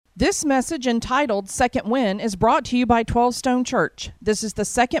This message, entitled Second Wind, is brought to you by 12 Stone Church. This is the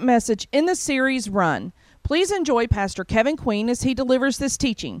second message in the series, Run. Please enjoy Pastor Kevin Queen as he delivers this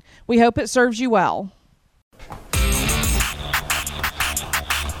teaching. We hope it serves you well.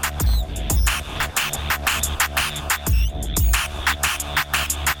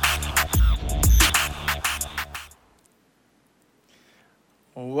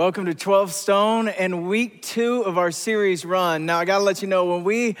 Welcome to 12 Stone and week 2 of our series, Run. Now, I got to let you know, when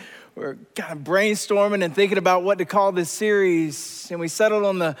we were kind of brainstorming and thinking about what to call this series, and we settled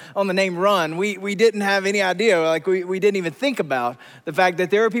on the name Run, we didn't have any idea, we didn't even think about the fact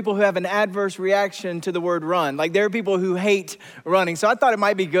that there are people who have an adverse reaction to the word run. Like, there are people who hate running. So I thought it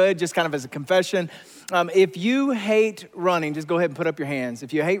might be good, just kind of as a confession. If you hate running, just go ahead and put up your hands.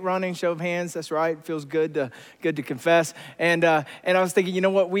 If you hate running, show of hands. That's right. It feels good to confess. And I was thinking, you know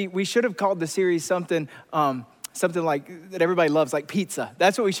what? We should have called the series something like that everybody loves, like pizza.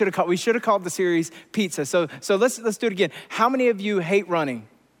 That's what we should have called. We should have called the series Pizza. So let's do it again. How many of you hate running?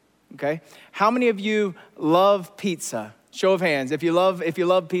 Okay. How many of you love pizza? Show of hands. If you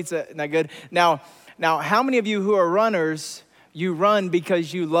love pizza, not good. Now, how many of you who are runners? You run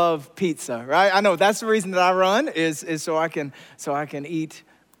because you love pizza, right? I know that's the reason that I run is so I can eat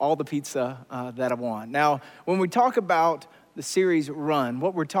all the pizza that I want. Now, when we talk about the series Run,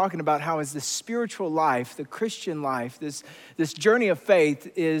 what we're talking about how is the spiritual life, the Christian life, this journey of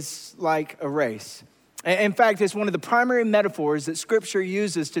faith is like a race. In fact, it's one of the primary metaphors that Scripture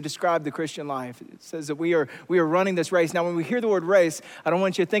uses to describe the Christian life. It says that we are running this race. Now, when we hear the word race, I don't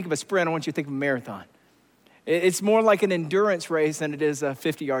want you to think of a sprint. I want you to think of a marathon. It's more like an endurance race than it is a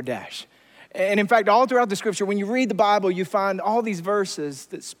 50-yard dash. And in fact, all throughout the Scripture, when you read the Bible, you find all these verses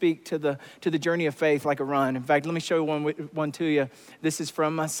that speak to the journey of faith like a run. In fact, let me show you one to you. This is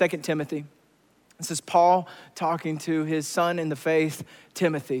from 2 Timothy. This is Paul talking to his son in the faith,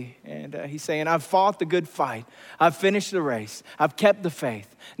 Timothy. And he's saying, I've fought the good fight. I've finished the race. I've kept the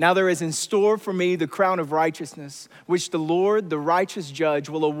faith. Now there is in store for me the crown of righteousness, which the Lord, the righteous judge,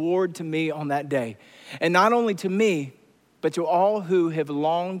 will award to me on that day. And not only to me, but to all who have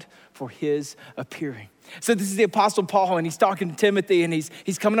longed for his appearing. So this is the Apostle Paul, and he's talking to Timothy, and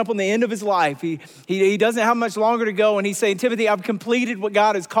he's coming up on the end of his life. He doesn't have much longer to go, and he's saying, Timothy, I've completed what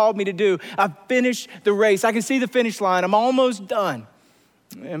God has called me to do. I've finished the race. I can see the finish line. I'm almost done.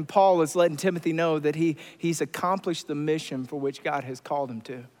 And Paul is letting Timothy know that he's accomplished the mission for which God has called him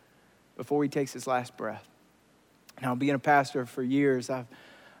to before he takes his last breath. Now, being a pastor for years,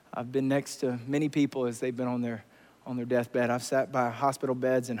 I've been next to many people as they've been on their deathbed. I've sat by hospital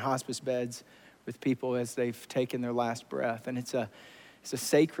beds and hospice beds with people as they've taken their last breath. And it's a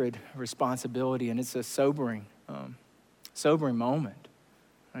sacred responsibility, and it's a sobering moment.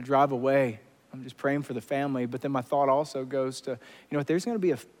 I drive away, I'm just praying for the family, but then my thought also goes to, there's going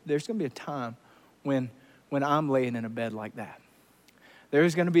to be a time when I'm laying in a bed like that.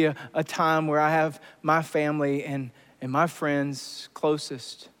 There's going to be a time where I have my family and my friends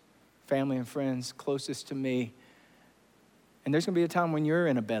closest, family and friends closest to me. And there's going to be a time when you're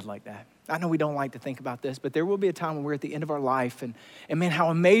in a bed like that. I know we don't like to think about this, but there will be a time when we're at the end of our life. And man, how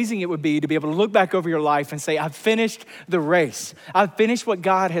amazing it would be to be able to look back over your life and say, I've finished the race. I've finished what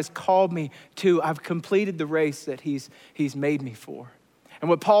God has called me to. I've completed the race that he's made me for. And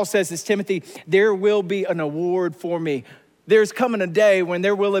what Paul says is, Timothy, there will be an award for me. There's coming a day when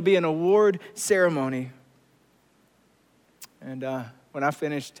there will be an award ceremony. And when I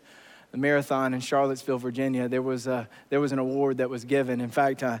finished the marathon in Charlottesville, Virginia, there was an award that was given. In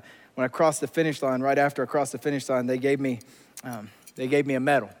fact, when I crossed the finish line, right after I crossed the finish line, they gave me a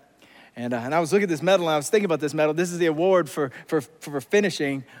medal. And I was looking at this medal, and I was thinking about this medal. This is the award for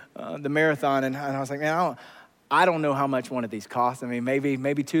finishing the marathon. And I was like, man, I don't know how much one of these costs. I mean, maybe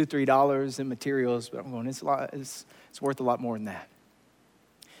 $2, $3 in materials, but I'm going, it's worth a lot more than that.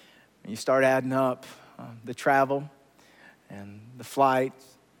 And you start adding up the travel and the flight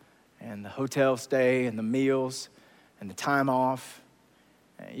and the hotel stay and the meals and the time off.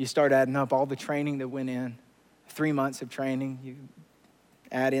 You start adding up all the training that went in, 3 months of training. You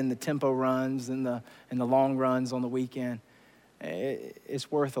add in the tempo runs and the long runs on the weekend.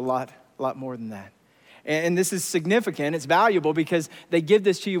 It's worth a lot more than that. And this is significant. It's valuable because they give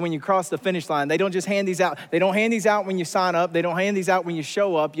this to you when you cross the finish line. They don't just hand these out. They don't hand these out when you sign up. They don't hand these out when you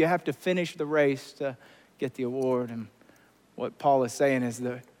show up. You have to finish the race to get the award. And what Paul is saying is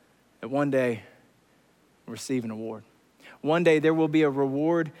that one day we'll receive an award. One day there will be a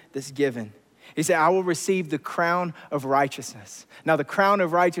reward that's given. He said, I will receive the crown of righteousness. Now, the crown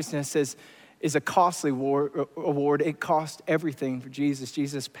of righteousness is a costly award. It cost everything for Jesus.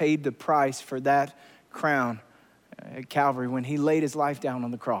 Jesus paid the price for that crown. at Calvary when he laid his life down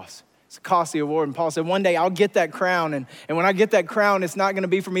on the cross. It's a costly award. And Paul said, one day I'll get that crown. And when I get that crown, it's not going to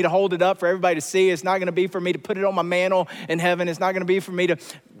be for me to hold it up for everybody to see. It's not going to be for me to put it on my mantle in heaven. It's not going to be for me to,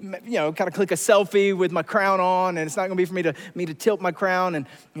 kind of click a selfie with my crown on. And it's not going to be for me to tilt my crown and,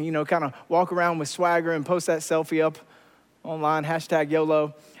 kind of walk around with swagger and post that selfie up online,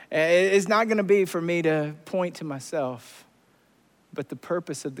 #YOLO. It's not going to be for me to point to myself. But the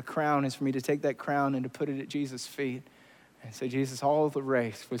purpose of the crown is for me to take that crown and to put it at Jesus' feet and say, Jesus, all of the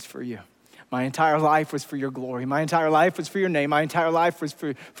race was for you. My entire life was for your glory. My entire life was for your name. My entire life was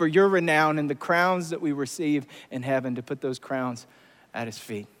for your renown, and the crowns that we receive in heaven, to put those crowns at his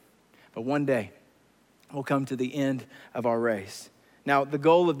feet. But one day, we'll come to the end of our race. Now, the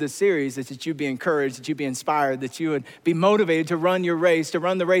goal of this series is that you be encouraged, that you be inspired, that you would be motivated to run your race, to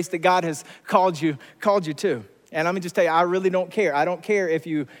run the race that God has called you to. And let me just tell you, I really don't care. I don't care if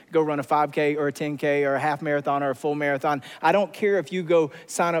you go run a 5K or a 10K or a half marathon or a full marathon. I don't care if you go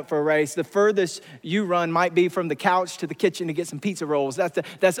sign up for a race. The furthest you run might be from the couch to the kitchen to get some pizza rolls.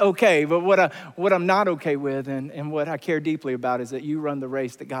 That's okay. But what I'm not okay with and what I care deeply about is that you run the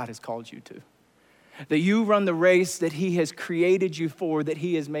race that God has called you to. That you run the race that he has created you for, that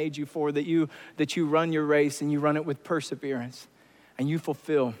he has made you for, that you run your race and you run it with perseverance and you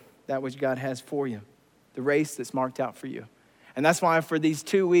fulfill that which God has for you. The race that's marked out for you. And that's why for these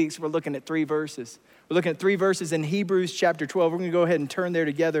 2 weeks, we're looking at 3 verses. We're looking at 3 verses in Hebrews chapter 12. We're going to go ahead and turn there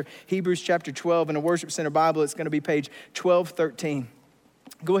together. Hebrews chapter 12 in a Worship Center Bible. It's going to be page 1213.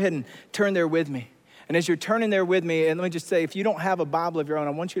 Go ahead and turn there with me. And as you're turning there with me, and let me just say, if you don't have a Bible of your own,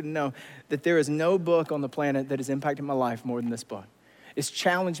 I want you to know that there is no book on the planet that has impacted my life more than this book. It's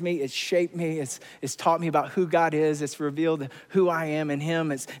challenged me, it's shaped me, it's taught me about who God is, it's revealed who I am in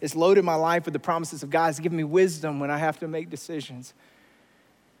him, it's loaded my life with the promises of God, it's given me wisdom when I have to make decisions.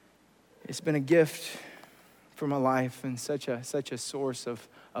 It's been a gift for my life and such a source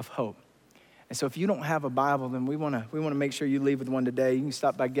of hope. And so if you don't have a Bible, then we want to make sure you leave with one today. You can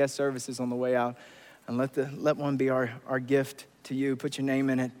stop by guest services on the way out and let one be our gift to you. Put your name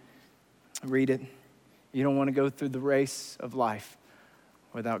in it, read it. You don't want to go through the race of life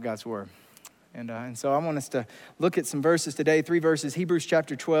without God's word. And so I want us to look at some verses today, 3 verses. Hebrews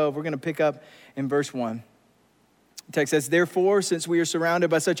chapter 12, we're going to pick up in verse 1. The text says, therefore, since we are surrounded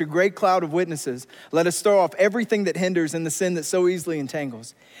by such a great cloud of witnesses, let us throw off everything that hinders and the sin that so easily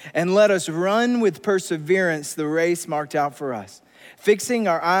entangles. And let us run with perseverance the race marked out for us, fixing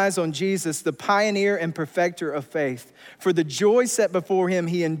our eyes on Jesus, the pioneer and perfecter of faith. For the joy set before him,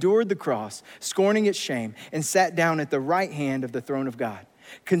 he endured the cross, scorning its shame, and sat down at the right hand of the throne of God.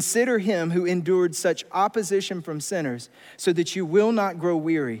 Consider him who endured such opposition from sinners, so that you will not grow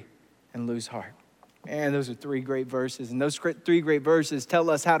weary and lose heart. And those are 3 great verses. And those 3 great verses tell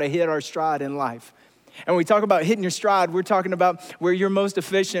us how to hit our stride in life. And when we talk about hitting your stride, we're talking about where you're most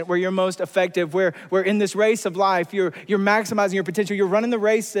efficient, where you're most effective, where in this race of life, you're maximizing your potential. You're running the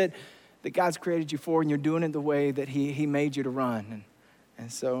race that God's created you for, and you're doing it the way that he made you to run. And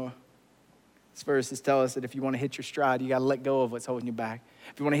so these verses tell us that if you want to hit your stride, you got to let go of what's holding you back.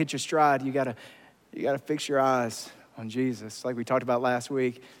 If you want to hit your stride, you got to fix your eyes on Jesus. Like we talked about last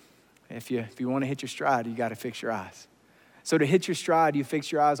week, if you want to hit your stride, you got to fix your eyes. So to hit your stride, you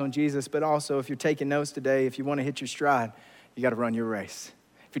fix your eyes on Jesus, but also if you're taking notes today, if you want to hit your stride, you got to run your race.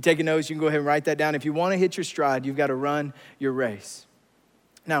 If you're taking notes, you can go ahead and write that down. If you want to hit your stride, you've got to run your race.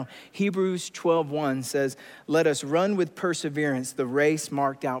 Now, Hebrews 12:1 says, let us run with perseverance the race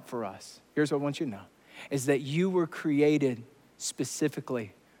marked out for us. Here's what I want you to know, is that you were created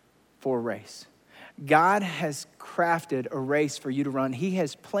specifically for a race. God has crafted a race for you to run. He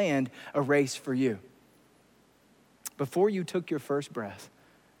has planned a race for you. Before you took your first breath,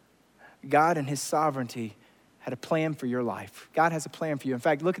 God in his sovereignty had a plan for your life. God has a plan for you. In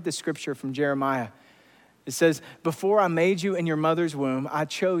fact, look at this scripture from Jeremiah. It says, before I made you in your mother's womb, I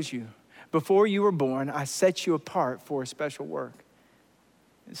chose you. Before you were born, I set you apart for a special work.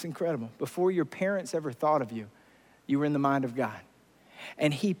 It's incredible. Before your parents ever thought of you, you were in the mind of God.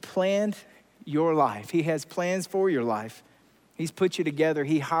 And he planned your life. He has plans for your life. He's put you together.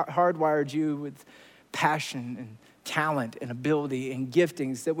 He hardwired you with passion and talent and ability and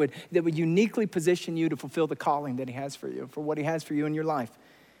giftings that would uniquely position you to fulfill the calling that he has for you, for what he has for you in your life.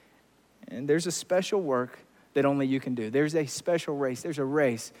 And there's a special work that only you can do. There's a special race. There's a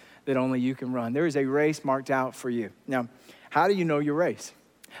race that only you can run. There is a race marked out for you. Now, how do you know your race?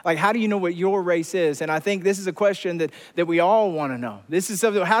 Like, how do you know what your race is? And I think this is a question that we all want to know. This is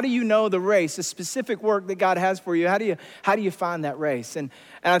something, how do you know the race, the specific work that God has for you? How do you find that race? And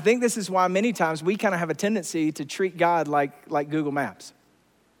I think this is why many times we kind of have a tendency to treat God like Google Maps.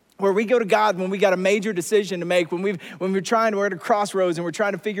 where we go to God when we got a major decision to make, when we're at a crossroads and we're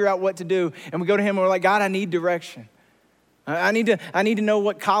trying to figure out what to do, and we go to him and we're like, God, I need direction. I need to know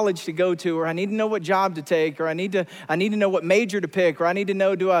what college to go to, or I need to know what job to take, or I need to know what major to pick, or I need to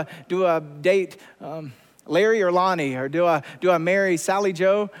know, do I date Larry or Lonnie, or do I marry Sally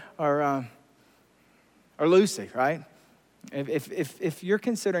Joe or Lucy, right? If you're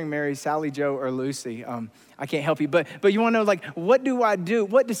considering marrying Sally Joe or Lucy, I can't help you, but you want to know, like, what do I do?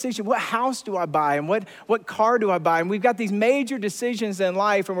 What decision? What house do I buy? And what car do I buy? And we've got these major decisions in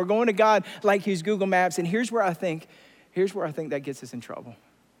life, and we're going to God like he's Google Maps. And here's where I think that gets us in trouble,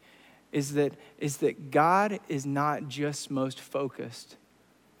 is that God is not just most focused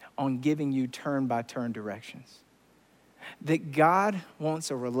on giving you turn-by-turn directions. That God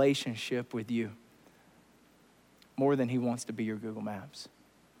wants a relationship with you more than he wants to be your Google Maps.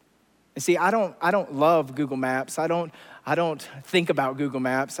 And see, I don't love Google Maps. I don't think about Google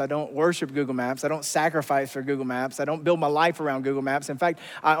Maps. I don't worship Google Maps. I don't sacrifice for Google Maps. I don't build my life around Google Maps. In fact,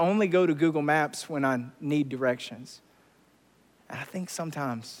 I only go to Google Maps when I need directions. And I think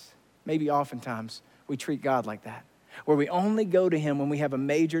sometimes, maybe oftentimes, we treat God like that, where we only go to him when we have a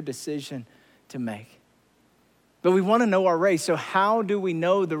major decision to make. But we want to know our race. So how do we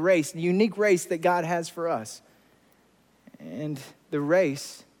know the race, the unique race that God has for us? And the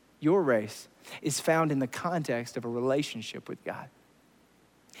race, your race, is found in the context of a relationship with God.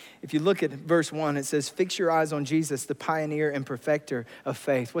 If you look at verse 1, it says, fix your eyes on Jesus, the pioneer and perfecter of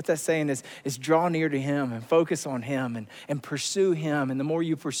faith. What that's saying is draw near to him and focus on him and pursue him. And the more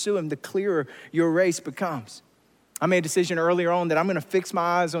you pursue him, the clearer your race becomes. I made a decision earlier on that I'm going to fix my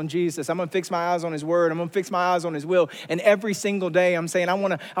eyes on Jesus. I'm going to fix my eyes on his word. I'm going to fix my eyes on his will. And every single day I'm saying, I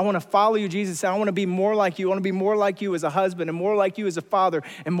want to follow you, Jesus. I want to be more like you. I want to be more like you as a husband, and more like you as a father,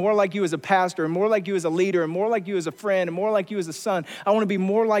 and more like you as a pastor, and more like you as a leader, and more like you as a friend, and more like you as a son. I want to be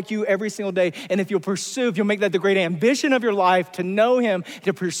more like you every single day. And if you'll make that the great ambition of your life, to know him,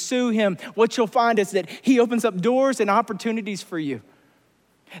 to pursue him, what you'll find is that he opens up doors and opportunities for you.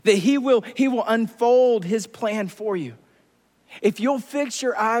 That he will unfold his plan for you. If you'll fix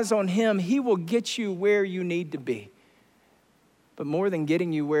your eyes on him, he will get you where you need to be. But more than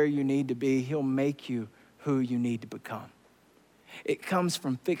getting you where you need to be, he'll make you who you need to become. It comes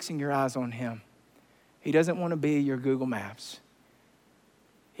from fixing your eyes on him. He doesn't want to be your Google Maps.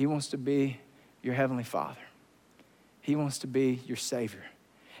 He wants to be your Heavenly Father. He wants to be your Savior.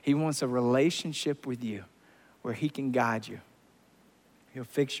 He wants a relationship with you where he can guide you. He'll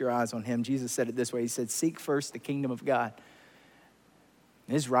fix your eyes on him. Jesus said it this way. He said, seek first the kingdom of God,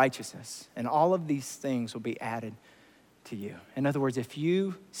 his righteousness, and all of these things will be added to you. In other words, if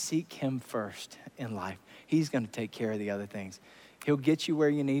you seek him first in life, he's going to take care of the other things. He'll get you where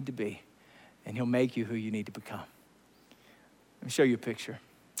you need to be, and he'll make you who you need to become. Let me show you a picture.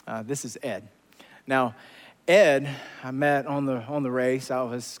 This is Ed. Now, Ed, I met on the race. I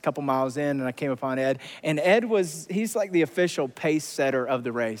was a couple miles in, and I came upon Ed. And he's like the official pace setter of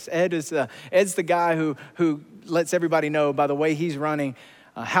the race. Ed's the guy who lets everybody know by the way he's running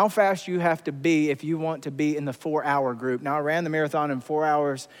how fast you have to be if you want to be in the 4-hour group. Now, I ran the marathon in 4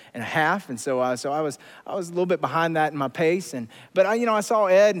 hours and a half, and so I was a little bit behind that in my pace. But I saw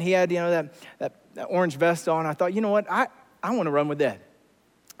Ed, and he had that orange vest on. I thought, you know what, I want to run with Ed.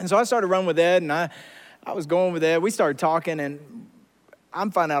 And so I started running with Ed, and I was going with Ed. We started talking, and I'm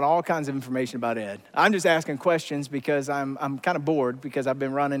finding out all kinds of information about Ed. I'm just asking questions because I'm kind of bored because I've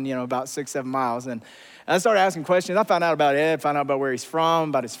been running, about 6-7 miles. And I started asking questions. I found out about Ed, found out about where he's from,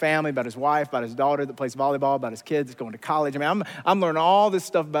 about his family, about his wife, about his daughter that plays volleyball, about his kids that's going to college. I mean, I'm learning all this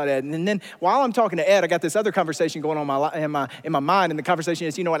stuff about Ed. And then while I'm talking to Ed, I got this other conversation going on in my mind. And the conversation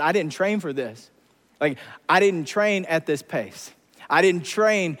is, you know what? I didn't train for this. Like, I didn't train at this pace. I didn't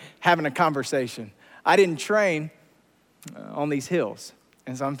train having a conversation. I didn't train on these hills.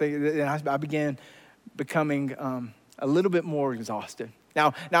 And so I'm thinking, and I began becoming a little bit more exhausted.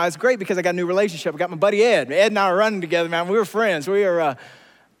 Now it's great because I got a new relationship. I got my buddy Ed. Ed and I are running together, man. We were friends.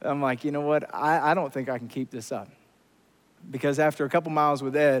 I'm like, you know what? I don't think I can keep this up. Because after a couple miles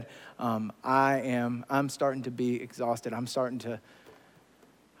with Ed, I'm starting to be exhausted. I'm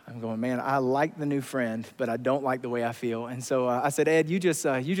going, man, I like the new friend, but I don't like the way I feel. And so I said, Ed, you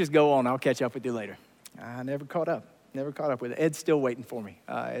just go on. I'll catch up with you later. I never caught up with it. Ed's still waiting for me.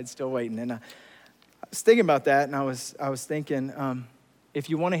 Ed's still waiting. And I was thinking about that, and I was thinking, if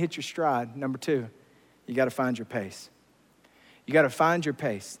you want to hit your stride, number 2, you got to find your pace. You got to find your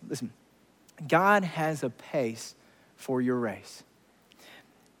pace. Listen, God has a pace for your race.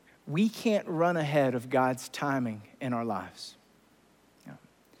 We can't run ahead of God's timing in our lives.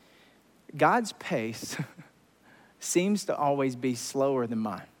 God's pace seems to always be slower than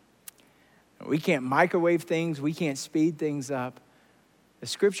mine. We can't microwave things. We can't speed things up. The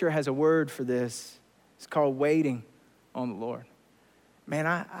scripture has a word for this. It's called waiting on the Lord. Man,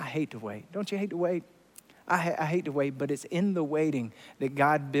 I hate to wait. Don't you hate to wait? I hate to wait, but it's in the waiting that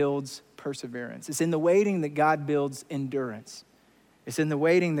God builds perseverance. It's in the waiting that God builds endurance. It's in the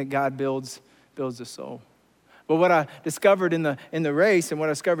waiting that God builds the soul. But what I discovered in the race, and what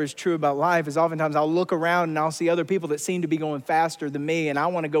I discovered is true about life, is oftentimes I'll look around and I'll see other people that seem to be going faster than me, and I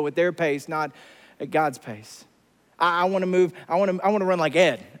want to go at their pace, not at God's pace. I want to move. I want to run like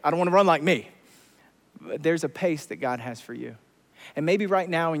Ed. I don't want to run like me. But there's a pace that God has for you. And maybe right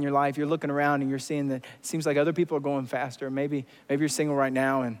now in your life, you're looking around and you're seeing that it seems like other people are going faster. Maybe you're single right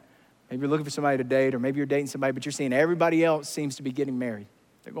now and maybe you're looking for somebody to date, or maybe you're dating somebody, but you're seeing everybody else seems to be getting married.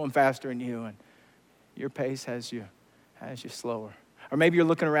 They're going faster than you, and your pace has you slower. Or maybe you're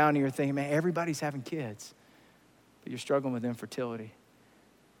looking around and you're thinking, man, everybody's having kids, but you're struggling with infertility.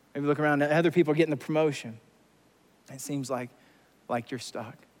 Maybe look around and other people are getting the promotion. It seems like you're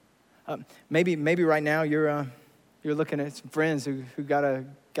stuck. Maybe right now you're looking at some friends who got a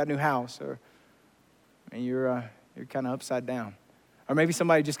new house, and you're kind of upside down. Or maybe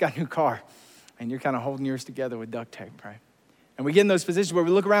somebody just got a new car, and you're kind of holding yours together with duct tape, right? And we get in those positions where we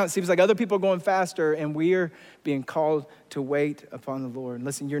look around, it seems like other people are going faster, and we're being called to wait upon the Lord. And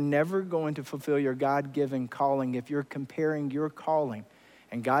listen, you're never going to fulfill your God-given calling if you're comparing your calling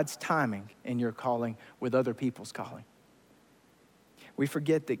and God's timing in your calling with other people's calling. We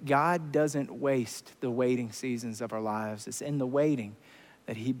forget that God doesn't waste the waiting seasons of our lives. It's in the waiting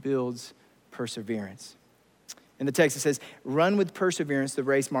that he builds perseverance. In the text it says, run with perseverance the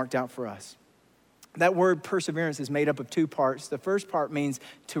race marked out for us. That word perseverance is made up of two parts. The first part means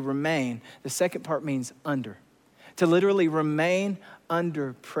to remain. The second part means under. To literally remain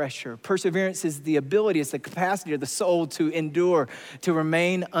under pressure. Perseverance is the ability, it's the capacity of the soul to endure, to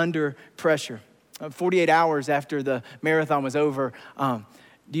remain under pressure. 48 hours after the marathon was over,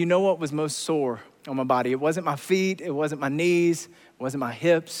 do you know what was most sore on my body? It wasn't my feet, it wasn't my knees, it wasn't my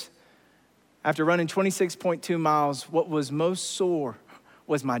hips. After running 26.2 miles, what was most sore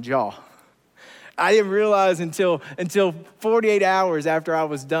was my jaw. I didn't realize until 48 hours after I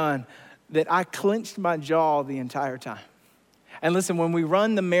was done that I clenched my jaw the entire time. And listen, when we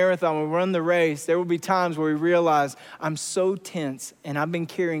run the marathon, when we run the race, there will be times where we realize I'm so tense and I've been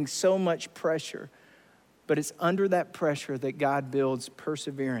carrying so much pressure. But it's under that pressure that God builds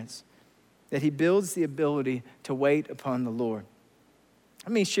perseverance, that he builds the ability to wait upon the Lord.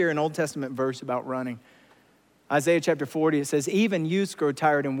 Let me share an Old Testament verse about running. Isaiah chapter 40, it says, even youths grow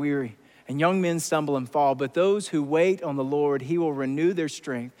tired and weary, and young men stumble and fall. But those who wait on the Lord, he will renew their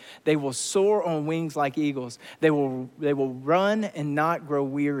strength. They will soar on wings like eagles. They will run and not grow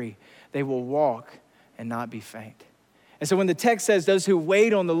weary. They will walk and not be faint. And so when the text says those who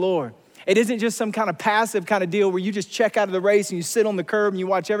wait on the Lord, it isn't just some kind of passive kind of deal where you just check out of the race and you sit on the curb and you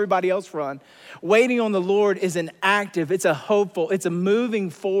watch everybody else run. Waiting on the Lord is an active, it's a hopeful, it's a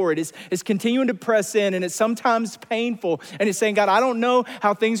moving forward. It's continuing to press in, and it's sometimes painful. And it's saying, God, I don't know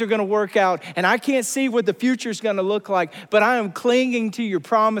how things are going to work out, and I can't see what the future is going to look like, but I am clinging to your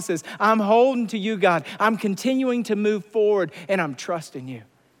promises. I'm holding to you, God. I'm continuing to move forward, and I'm trusting you.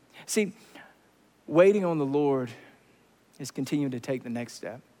 See, waiting on the Lord is continuing to take the next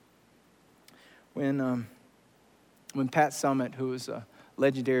step. When Pat Summitt, who was a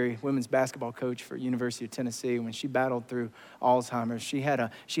legendary women's basketball coach for University of Tennessee, when she battled through Alzheimer's, she had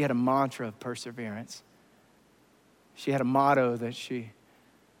a mantra of perseverance. She had a motto that she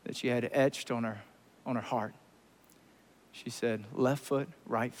had etched on her heart. She said, left foot,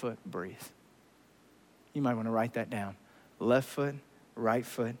 right foot, breathe. You might want to write that down. Left foot, right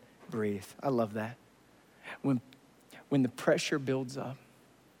foot, breathe. I love that. When the pressure builds up,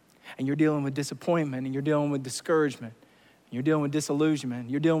 and you're dealing with disappointment, and you're dealing with discouragement, and you're dealing with disillusionment,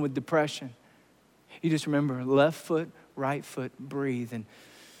 and you're dealing with depression, you just remember left foot, right foot, breathe. And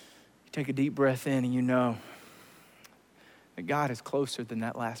you take a deep breath in, and you know that God is closer than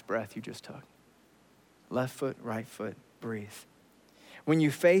that last breath you just took. Left foot, right foot, breathe. When you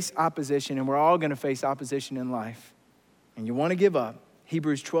face opposition, and we're all going to face opposition in life, and you want to give up,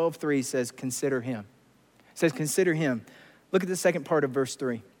 Hebrews 12:3 says, consider him. It says, consider him. Look at the second part of verse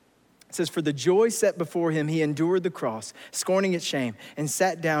 3. It says, for the joy set before him, he endured the cross, scorning its shame, and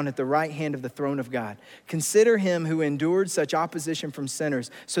sat down at the right hand of the throne of God. Consider him who endured such opposition from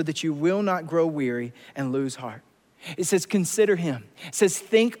sinners, so that you will not grow weary and lose heart. It says, consider him. It says,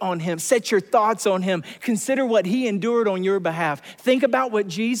 think on him. Set your thoughts on him. Consider what he endured on your behalf. Think about what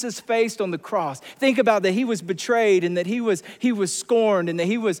Jesus faced on the cross. Think about that he was betrayed, and that he was scorned, and that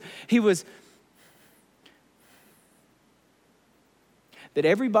he was that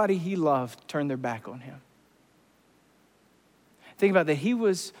everybody he loved turned their back on him. Think about that he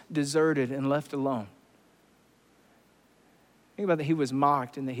was deserted and left alone. Think about that he was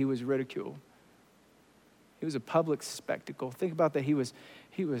mocked and that he was ridiculed. He was a public spectacle. Think about that he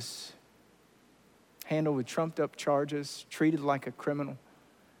was handled with trumped up charges, treated like a criminal,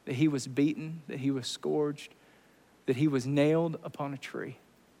 that he was beaten, that he was scourged, that he was nailed upon a tree,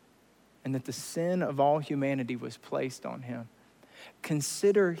 and that the sin of all humanity was placed on him.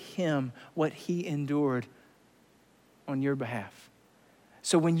 Consider him, what he endured on your behalf.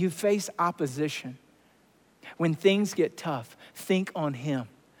 So when you face opposition, when things get tough, think on him.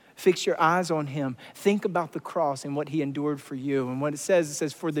 Fix your eyes on him. Think about the cross and what he endured for you. And what it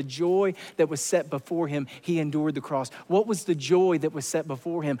says, for the joy that was set before him, he endured the cross. What was the joy that was set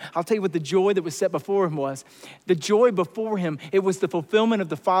before him? I'll tell you what the joy that was set before him was. The joy before him, it was the fulfillment of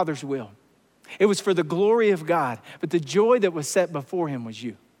the Father's will. It was for the glory of God. But the joy that was set before him was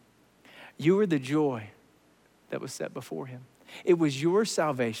you. You were the joy that was set before him. It was your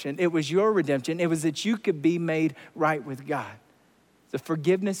salvation. It was your redemption. It was that you could be made right with God. The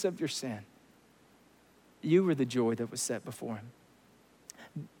forgiveness of your sin. You were the joy that was set before him.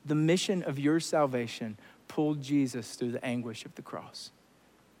 The mission of your salvation pulled Jesus through the anguish of the cross.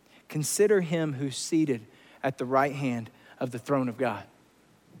 Consider him who's seated at the right hand of the throne of God.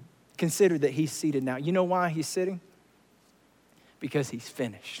 Consider that he's seated now. You know why he's sitting? Because he's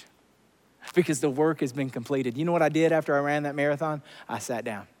finished. Because the work has been completed. You know what I did after I ran that marathon? I sat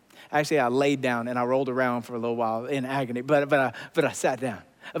down. Actually, I laid down and I rolled around for a little while in agony, but I sat down.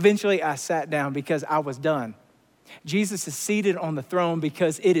 Eventually, I sat down because I was done. Jesus is seated on the throne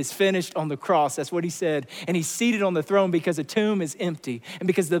because it is finished on the cross. That's what he said. And he's seated on the throne because the tomb is empty and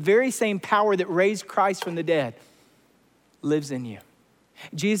because the very same power that raised Christ from the dead lives in you.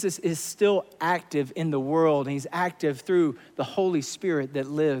 Jesus is still active in the world, and he's active through the Holy Spirit that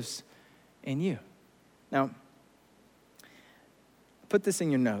lives in you. Now, put this in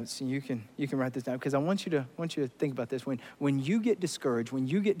your notes, and you can write this down, because I want you to think about this. When you get discouraged, when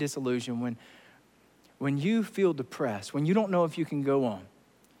you get disillusioned, when you feel depressed, when you don't know if you can go on,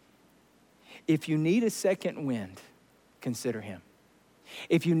 if you need a second wind, consider him.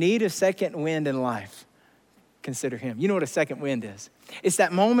 If you need a second wind in life, consider him. You know what a second wind is? It's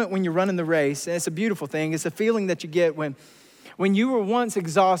that moment when you're running the race, and it's a beautiful thing. It's a feeling that you get when you were once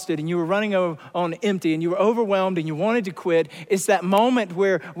exhausted and you were running on empty and you were overwhelmed and you wanted to quit. It's that moment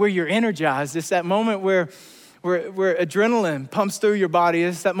where you're energized. It's that moment where adrenaline pumps through your body.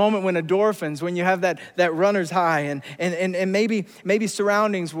 It's that moment when endorphins, when you have that runner's high and maybe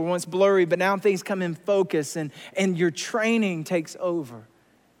surroundings were once blurry, but now things come in focus and your training takes over.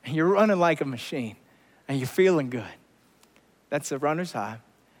 And you're running like a machine and you're feeling good. That's a runner's high.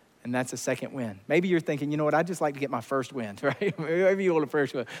 And that's a second wind. Maybe you're thinking, you know what, I'd just like to get my first wind, right? Maybe you want a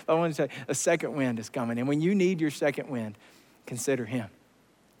first wind. I want to say a second wind is coming. And when you need your second wind, consider him.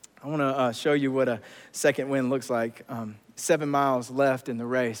 I want to show you what a second wind looks like. 7 miles left in the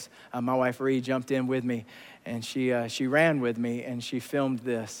race. My wife, Ree, jumped in with me, and she ran with me, and she filmed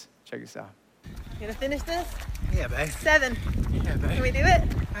this. Check this out. You gonna finish this? Yeah, babe. 7. Yeah, babe. Can we do it?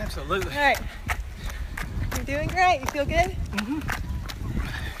 Absolutely. All right. You're doing great. You feel good? Mm-hmm.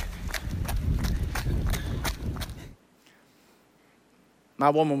 My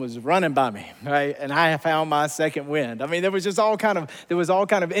woman was running by me, right? And I found my second wind. I mean, there was all kind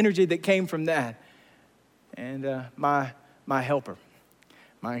of energy that came from that. And my helper,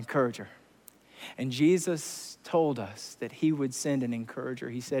 my encourager. And Jesus told us that he would send an encourager.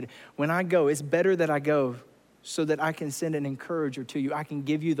 He said, when I go, it's better that I go so that I can send an encourager to you. I can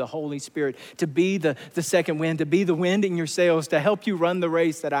give you the Holy Spirit to be the second wind, to be the wind in your sails, to help you run the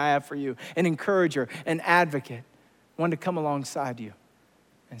race that I have for you. An encourager, an advocate, one to come alongside you.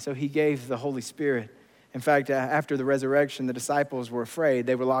 And so he gave the Holy Spirit. In fact, after the resurrection, the disciples were afraid.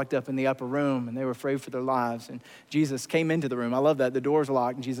 They were locked up in the upper room, and they were afraid for their lives. And Jesus came into the room. I love that. The door's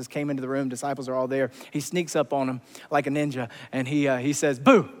locked, and Jesus came into the room. Disciples are all there. He sneaks up on them like a ninja, and he says,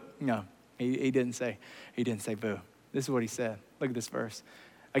 boo. No, he didn't say boo. This is what he said. Look at this verse.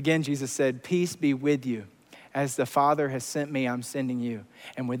 Again, Jesus said, peace be with you. As the Father has sent me, I'm sending you.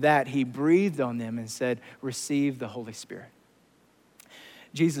 And with that, he breathed on them and said, receive the Holy Spirit.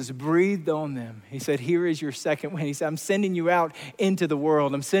 Jesus breathed on them. He said, here is your second wind. He said, I'm sending you out into the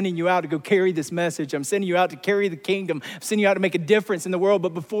world. I'm sending you out to go carry this message. I'm sending you out to carry the kingdom. I'm sending you out to make a difference in the world.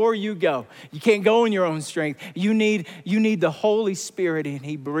 But before you go, you can't go in your own strength. You need the Holy Spirit. And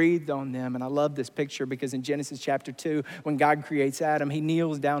he breathed on them. And I love this picture because in Genesis chapter 2, when God creates Adam, he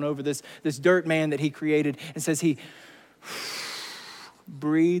kneels down over this dirt man that he created and says he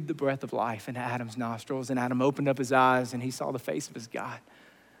breathed the breath of life into Adam's nostrils, and Adam opened up his eyes and he saw the face of his God.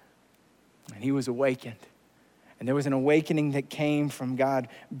 And he was awakened. And there was an awakening that came from God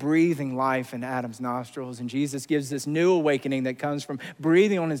breathing life into Adam's nostrils. And Jesus gives this new awakening that comes from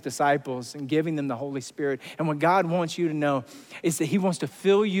breathing on his disciples and giving them the Holy Spirit. And what God wants you to know is that he wants to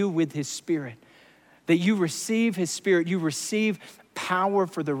fill you with his Spirit, that you receive his Spirit, you receive power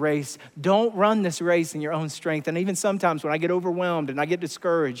for the race. Don't run this race in your own strength. And even sometimes when I get overwhelmed and I get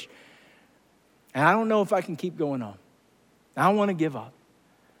discouraged, and I don't know if I can keep going on, I don't want to give up.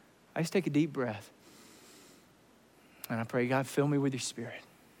 I just take a deep breath. And I pray, God, fill me with your Spirit.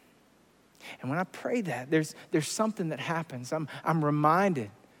 And when I pray that, there's something that happens. I'm reminded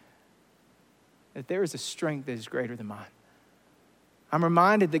that there is a strength that is greater than mine. I'm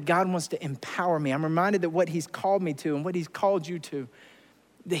reminded that God wants to empower me. I'm reminded that what he's called me to and what he's called you to,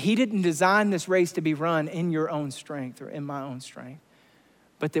 that he didn't design this race to be run in your own strength or in my own strength,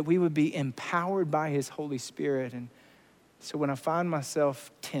 but that we would be empowered by his Holy Spirit. And so when I find myself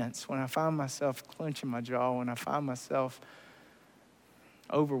tense, when I find myself clenching my jaw, when I find myself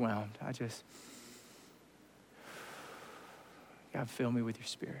overwhelmed, I just, God, fill me with your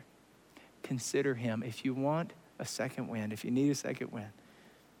Spirit. Consider him. If you want a second wind, if you need a second wind,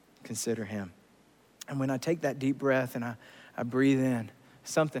 consider him. And when I take that deep breath and I breathe in,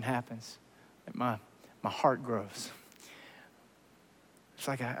 something happens. My heart grows. It's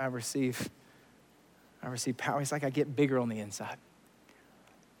like I receive power. It's like I get bigger on the inside.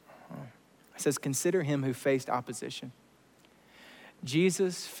 It says, consider him who faced opposition.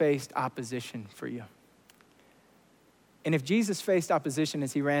 Jesus faced opposition for you. And if Jesus faced opposition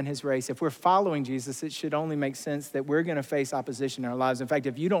as he ran his race, if we're following Jesus, it should only make sense that we're going to face opposition in our lives. In fact,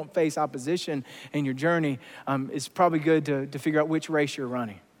 if you don't face opposition in your journey, it's probably good to figure out which race you're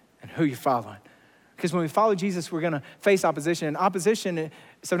running and who you're following. Because when we follow Jesus, we're going to face opposition. And opposition,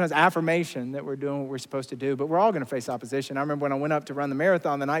 sometimes affirmation that we're doing what we're supposed to do, but we're all going to face opposition. I remember when I went up to run the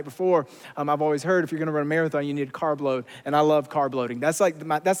marathon the night before, I've always heard if you're going to run a marathon, you need a carb load. And I love carb loading. That's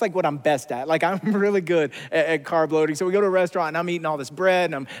like what I'm best at. Like I'm really good at carb loading. So we go to a restaurant and I'm eating all this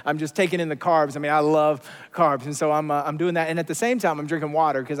bread and I'm just taking in the carbs. I mean, I love carbs. And so I'm doing that. And at the same time, I'm drinking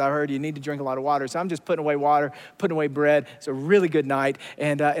water because I heard you need to drink a lot of water. So I'm just putting away water, putting away bread. It's a really good night.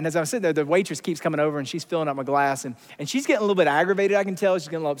 And as I'm sitting there, the waitress keeps coming over and she's filling up my glass. And she's getting a little bit aggravated, I can tell. She's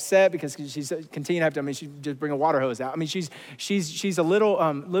getting a little upset because she's continuing to have to, she just bring a water hose out. I mean, she's a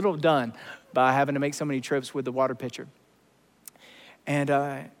little done by having to make so many trips with the water pitcher.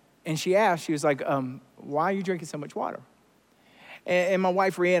 And she asked, she was like, why are you drinking so much water? And my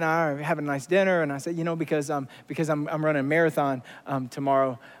wife, Rhea, and I are having a nice dinner. And I said, because I'm running a marathon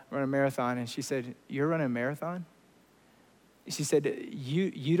tomorrow, running a marathon. And she said, you're running a marathon? She said,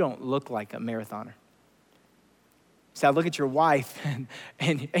 you don't look like a marathoner. So I look at your wife,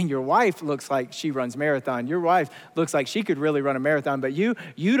 and your wife looks like she runs marathon. Your wife looks like she could really run a marathon, but you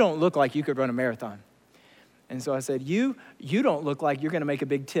don't look like you could run a marathon. And so I said, you don't look like you're going to make a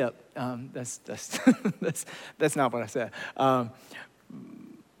big tip. That's not what I said. But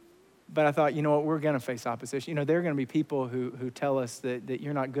I thought, you know what, we're going to face opposition. There are going to be people who tell us that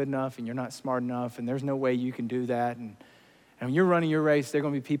you're not good enough and you're not smart enough and there's no way you can do that. And when you're running your race, there are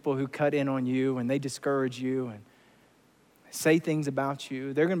going to be people who cut in on you and they discourage you and say things about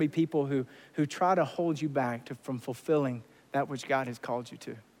you. There are going to be people who try to hold you back from fulfilling that which God has called you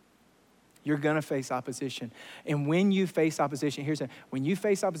to. You're going to face opposition. And when you face opposition, here's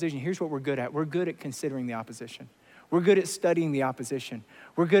what we're good at. We're good at considering the opposition. We're good at studying the opposition.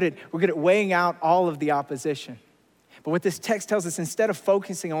 We're good at weighing out all of the opposition. But what this text tells us, instead of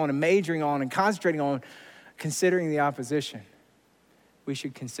focusing on and majoring on and concentrating on considering the opposition, we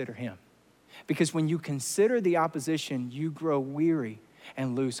should consider him. Because when you consider the opposition, you grow weary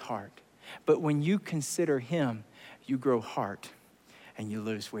and lose heart. But when you consider him, you grow heart and you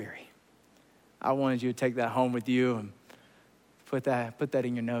lose weary. I wanted you to take that home with you and put that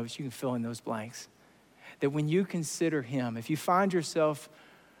in your notes. You can fill in those blanks. That when you consider him, if you find yourself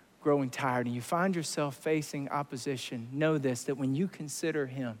growing tired and you find yourself facing opposition, know this, that when you consider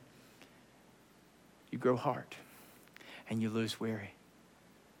him, you grow heart and you lose weary.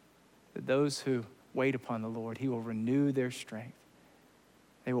 That those who wait upon the Lord, he will renew their strength.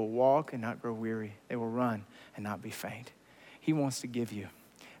 They will walk and not grow weary. They will run and not be faint. He wants to give you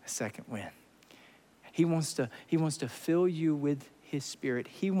a second wind. He wants to fill you with his Spirit.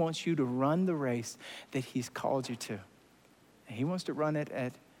 He wants you to run the race that he's called you to. And he wants to run it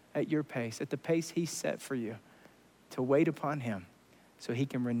at your pace, at the pace he set for you, to wait upon him so he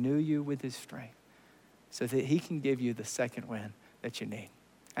can renew you with his strength, so that he can give you the second wind that you need.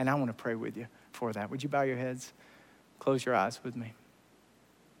 And I want to pray with you for that. Would you bow your heads? Close your eyes with me.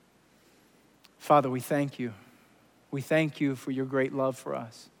 Father, we thank you. We thank you for your great love for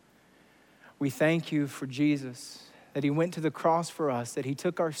us. We thank you for Jesus, that he went to the cross for us, that he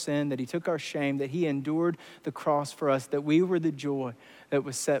took our sin, that he took our shame, that he endured the cross for us, that we were the joy that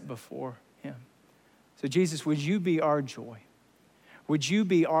was set before him. So Jesus, would you be our joy? Would you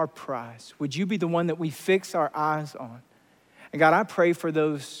be our prize? Would you be the one that we fix our eyes on? And God, I pray for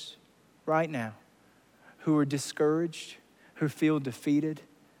those right now who are discouraged, who feel defeated,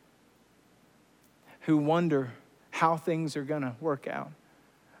 who wonder how things are going to work out,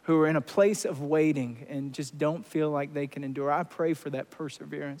 who are in a place of waiting and just don't feel like they can endure. I pray for that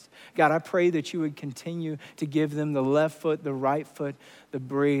perseverance. God, I pray that you would continue to give them the left foot, the right foot, the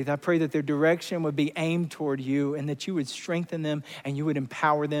breathe. I pray that their direction would be aimed toward you and that you would strengthen them and you would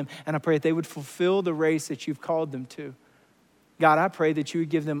empower them. And I pray that they would fulfill the race that you've called them to. God, I pray that you would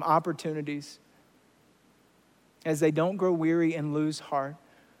give them opportunities as they don't grow weary and lose heart.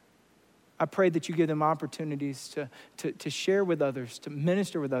 I pray that you give them opportunities to share with others, to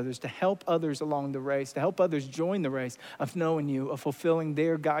minister with others, to help others along the race, to help others join the race of knowing you, of fulfilling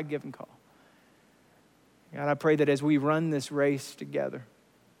their God-given call. God, I pray that as we run this race together,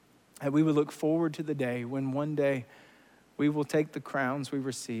 that we would look forward to the day when one day we will take the crowns we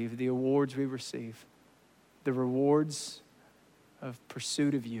receive, the awards we receive, the rewards of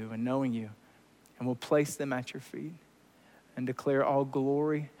pursuit of you and knowing you, and we'll place them at your feet and declare all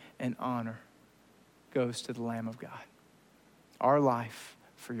glory and honor goes to the Lamb of God. Our life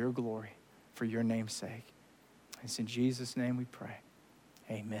for your glory, for your name's sake. It's in Jesus' name we pray.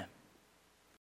 Amen.